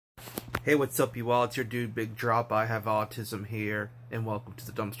Hey, what's up, you all? It's your dude, Big Drop. I have autism here, and welcome to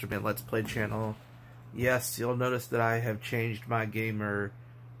the Dumpster Bin Let's Play channel. Yes, you'll notice that I have changed my gamer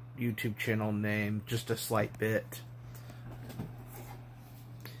YouTube channel name just a slight bit.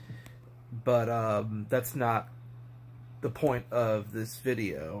 But, that's not the point of this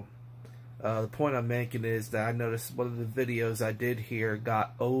video. The point I'm making is that I noticed one of the videos I did here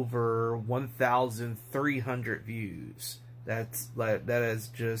got over 1,300 views. That is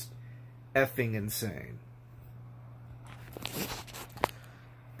just effing insane.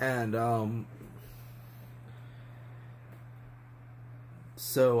 And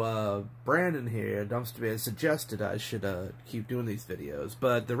Brandon here, Dumpster Bin, suggested I should keep doing these videos,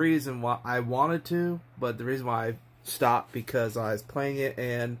 but the reason why I wanted to, but the reason why I stopped, because I was playing it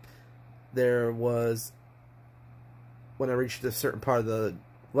and there was, when I reached a certain part of the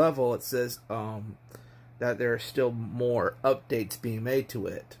level, it says that there are still more updates being made to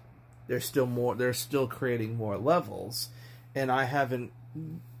it. There's still creating more levels, and I haven't,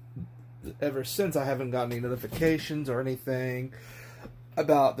 ever since, I haven't gotten any notifications or anything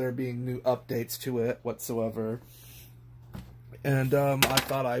about there being new updates to it whatsoever. And I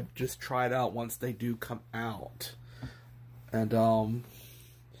thought I'd just try it out once they do come out. And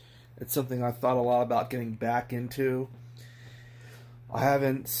it's something I thought a lot about getting back into. I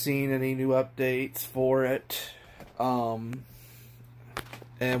haven't seen any new updates for it.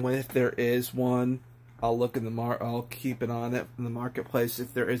 And if there is one, I'll look in I'll keep it on it in the marketplace.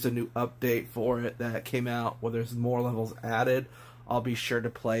 If there is a new update for it that came out where there's more levels added, I'll be sure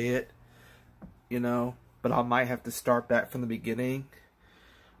to play it. You know, but I might have to start back from the beginning.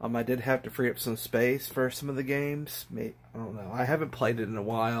 I did have to free up some space for some of the games. I don't know. I haven't played it in a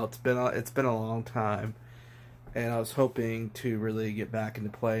while. It's been a long time, and I was hoping to really get back into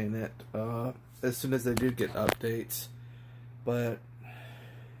playing it as soon as they do get updates. But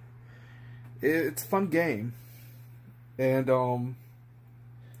it's a fun game, and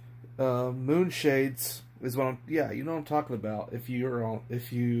Moonshades is what you know what I'm talking about. If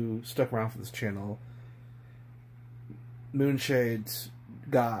you stuck around for this channel, Moonshades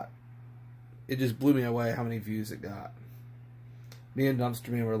it just blew me away how many views it got. Me and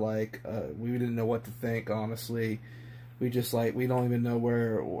Dumpster Bin were like, we didn't know what to think, honestly. We just we don't even know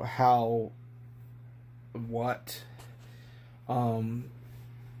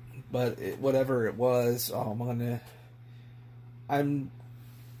but whatever it was, I'm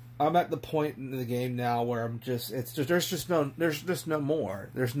at the point in the game now where there's just no more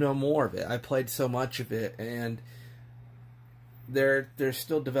of it. I played so much of it, and they're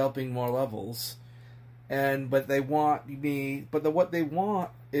still developing more levels, but what they want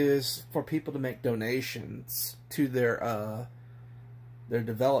is for people to make donations to their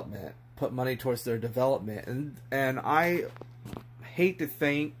development, put money towards their development, and I hate to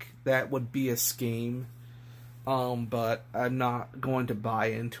think that would be a scheme, but I'm not going to buy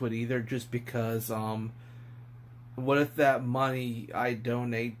into it either, just because what if that money I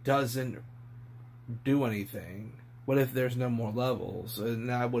donate doesn't do anything? What if there's no more levels,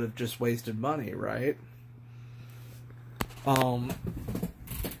 and I would have just wasted money, right?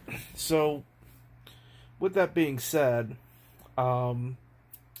 So with that being said,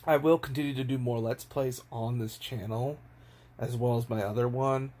 I will continue to do more Let's Plays on this channel, as well as my other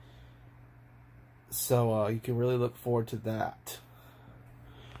one. So you can really look forward to that.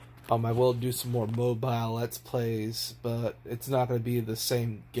 I will do some more mobile Let's Plays, but it's not going to be the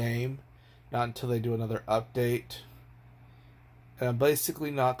same game, not until they do another update. And I'm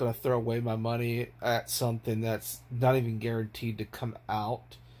basically not going to throw away my money at something that's not even guaranteed to come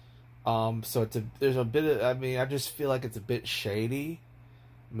out. So there's a bit of, I just feel like it's a bit shady.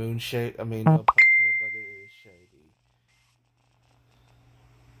 Moonshade, no pun intended, but it is shady.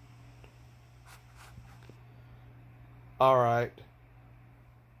 Alright.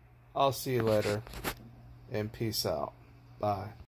 I'll see you later. And peace out. Bye.